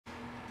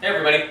Hey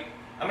everybody,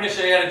 I'm going to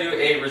show you how to do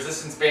a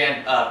resistance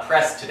band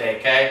press today,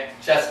 okay?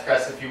 Chest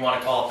press if you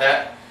want to call it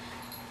that.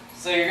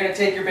 So you're going to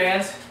take your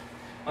bands.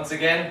 Once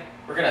again,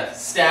 we're going to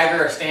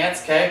stagger our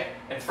stance, okay?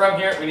 And from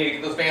here, we need to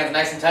get those bands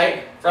nice and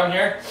tight. From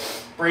here,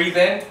 breathe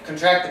in,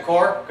 contract the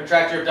core,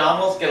 contract your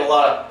abdominals, get a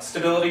lot of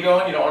stability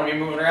going. You don't want to be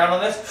moving around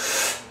on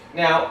this.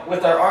 Now,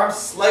 with our arms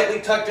slightly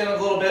tucked in a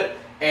little bit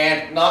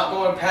and not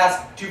going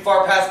too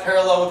far past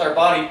parallel with our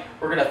body,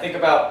 we're going to think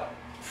about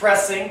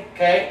pressing,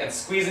 okay, and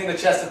squeezing the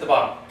chest at the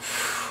bottom.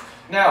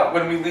 Now,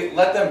 when we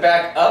let them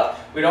back up,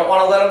 we don't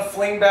want to let them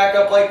fling back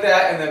up like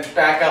that and then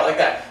back out like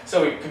that.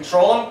 So we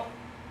control them.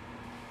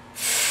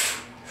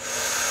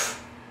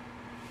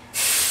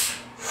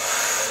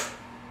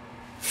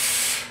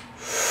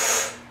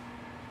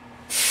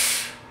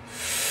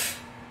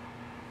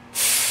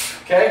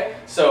 Okay,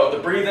 so the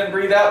breathe in,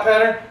 breathe out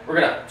pattern, we're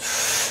going to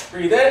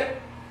breathe in.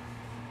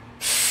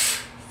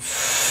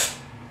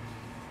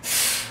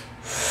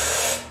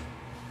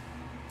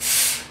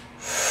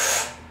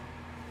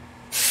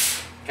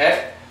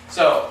 Okay,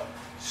 so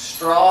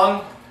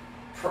strong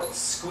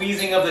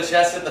squeezing of the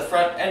chest at the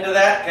front end of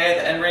that, okay,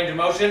 the end range of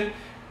motion,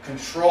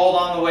 controlled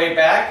on the way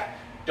back.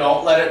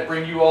 Don't let it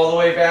bring you all the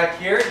way back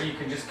here. You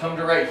can just come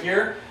to right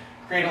here,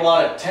 create a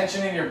lot of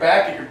tension in your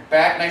back, get your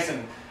back nice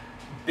and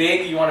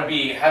big. You want to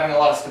be having a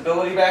lot of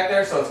stability back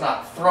there so it's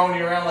not throwing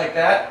you around like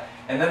that.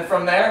 And then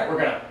from there, we're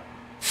going to,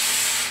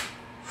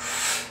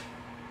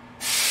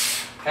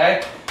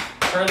 okay,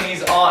 turn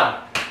these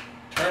on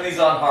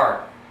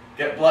hard.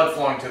 Get blood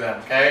flowing to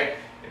them, okay?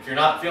 If you're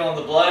not feeling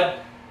the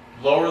blood,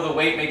 lower the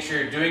weight, make sure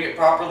you're doing it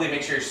properly,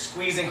 make sure you're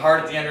squeezing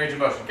hard at the end range of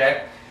motion,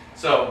 okay?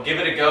 So give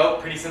it a go,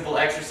 pretty simple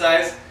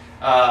exercise.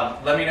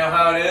 Let me know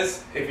how it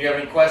is. If you have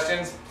any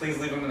questions, please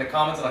leave them in the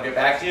comments and I'll get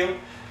back to you.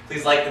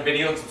 Please like the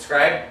video and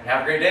subscribe, and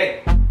have a great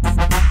day.